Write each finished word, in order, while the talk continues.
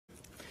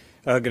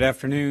Good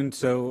afternoon.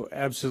 So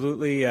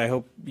absolutely, I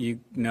hope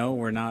you know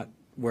we're not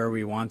where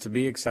we want to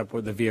be, except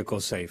with the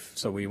vehicle's safe.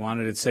 So we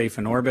wanted it safe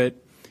in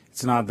orbit.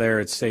 It's not there.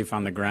 It's safe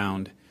on the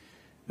ground.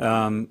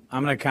 I'm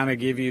going to kind of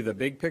give you the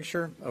big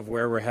picture of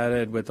where we're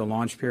headed with the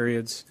launch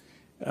periods,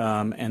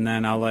 and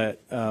then I'll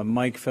let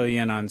Mike fill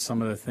you in on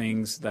some of the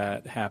things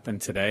that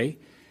happened today.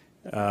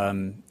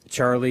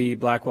 Charlie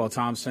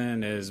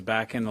Blackwell-Thompson is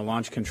back in the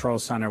Launch Control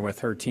Center with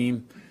her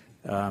team,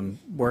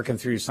 working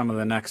through some of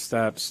the next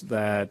steps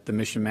that the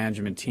mission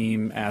management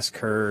team asked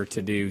her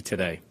to do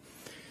today.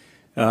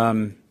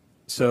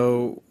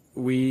 So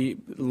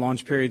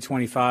launch period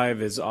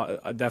 25 is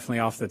definitely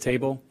off the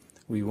table.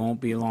 We won't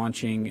be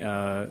launching,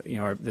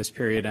 this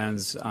period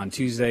ends on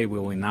Tuesday. We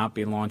will not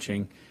be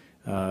launching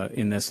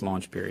in this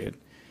launch period.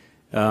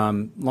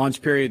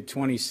 Launch period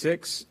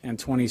 26 and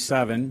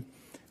 27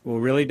 will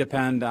really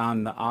depend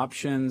on the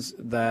options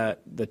that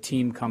the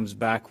team comes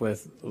back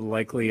with,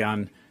 likely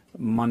on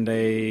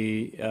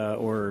Monday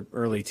or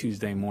early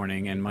Tuesday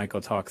morning, and Mike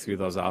will talk through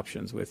those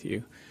options with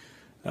you.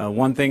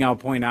 One thing I'll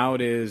point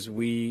out is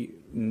we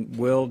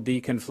will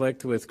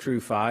deconflict with Crew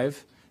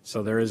 5,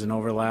 so there is an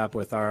overlap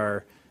with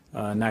our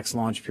next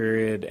launch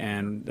period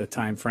and the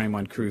time frame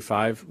when Crew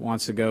 5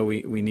 wants to go.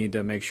 We need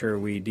to make sure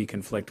we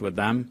deconflict with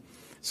them,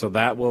 so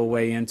that will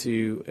weigh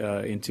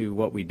into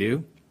what we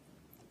do.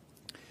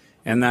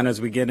 And then as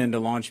we get into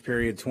launch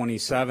period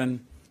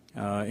 27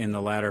 in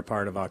the latter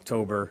part of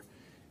October,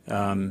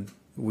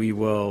 we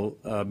will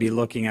be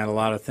looking at a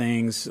lot of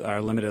things,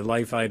 our limited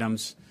life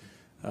items,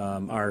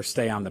 our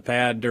stay on the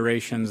pad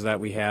durations that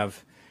we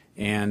have,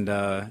 and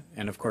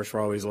of course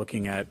we're always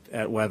looking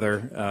at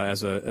weather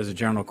as a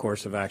general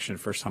course of action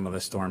for some of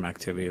the storm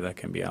activity that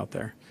can be out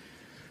there.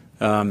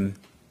 I'm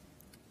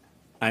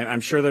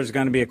sure there's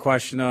going to be a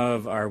question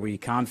of, are we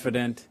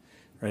confident?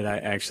 Right, I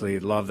actually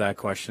love that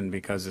question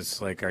because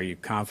it's like, are you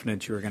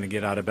confident you were going to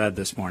get out of bed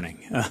this morning?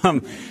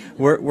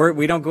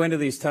 We don't go into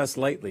these tests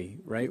lightly,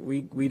 right?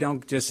 We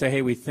don't just say,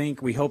 hey,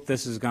 we hope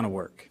this is going to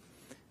work.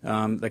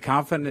 The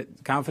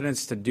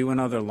confidence to do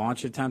another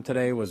launch attempt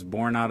today was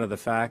born out of the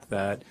fact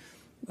that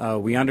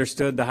we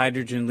understood the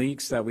hydrogen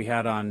leaks that we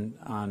had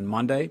on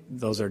Monday.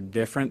 Those are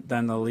different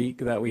than the leak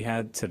that we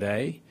had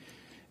today.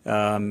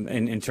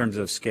 In terms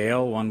of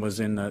scale, one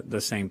was in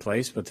the same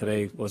place, but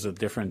today was a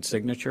different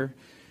signature.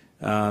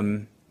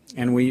 And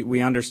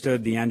we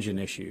understood the engine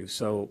issue.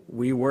 So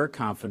we were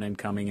confident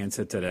coming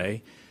into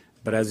today.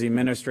 But as the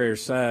administrator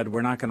said,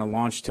 we're not going to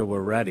launch till we're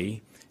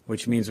ready,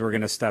 which means we're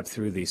going to step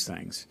through these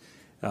things.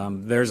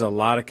 There's a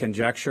lot of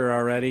conjecture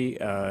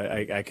already.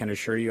 I can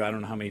assure you, I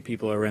don't know how many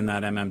people are in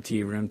that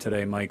MMT room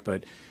today, Mike,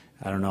 but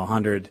I don't know,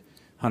 100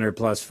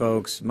 plus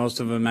folks, most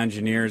of them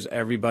engineers,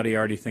 everybody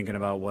already thinking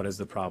about what is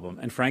the problem.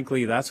 And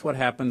frankly, that's what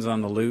happens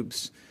on the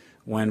loops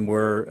when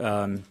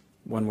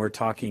we're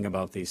talking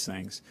about these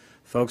things.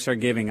 Folks are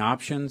giving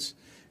options.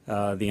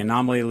 The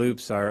anomaly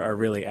loops are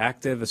really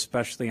active,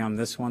 especially on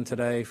this one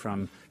today,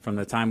 from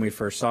the time we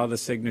first saw the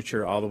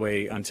signature all the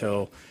way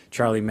until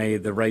Charlie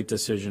made the right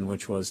decision,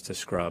 which was to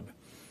scrub.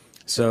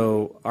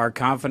 So our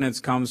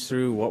confidence comes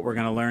through what we're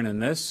going to learn in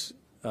this.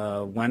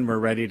 When we're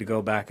ready to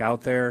go back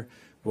out there,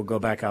 we'll go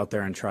back out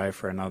there and try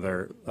for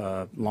another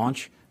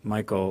launch.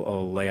 Mike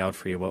will lay out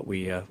for you what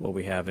we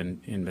have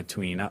in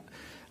between.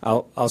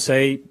 I'll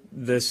say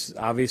this,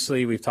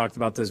 obviously we've talked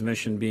about this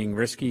mission being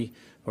risky,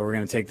 but we're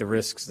going to take the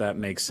risks that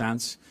make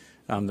sense.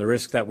 The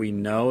risk that we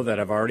know that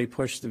have already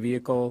pushed the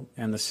vehicle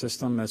and the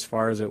system as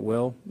far as it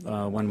will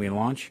when we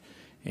launch,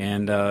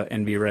 and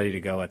be ready to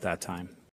go at that time.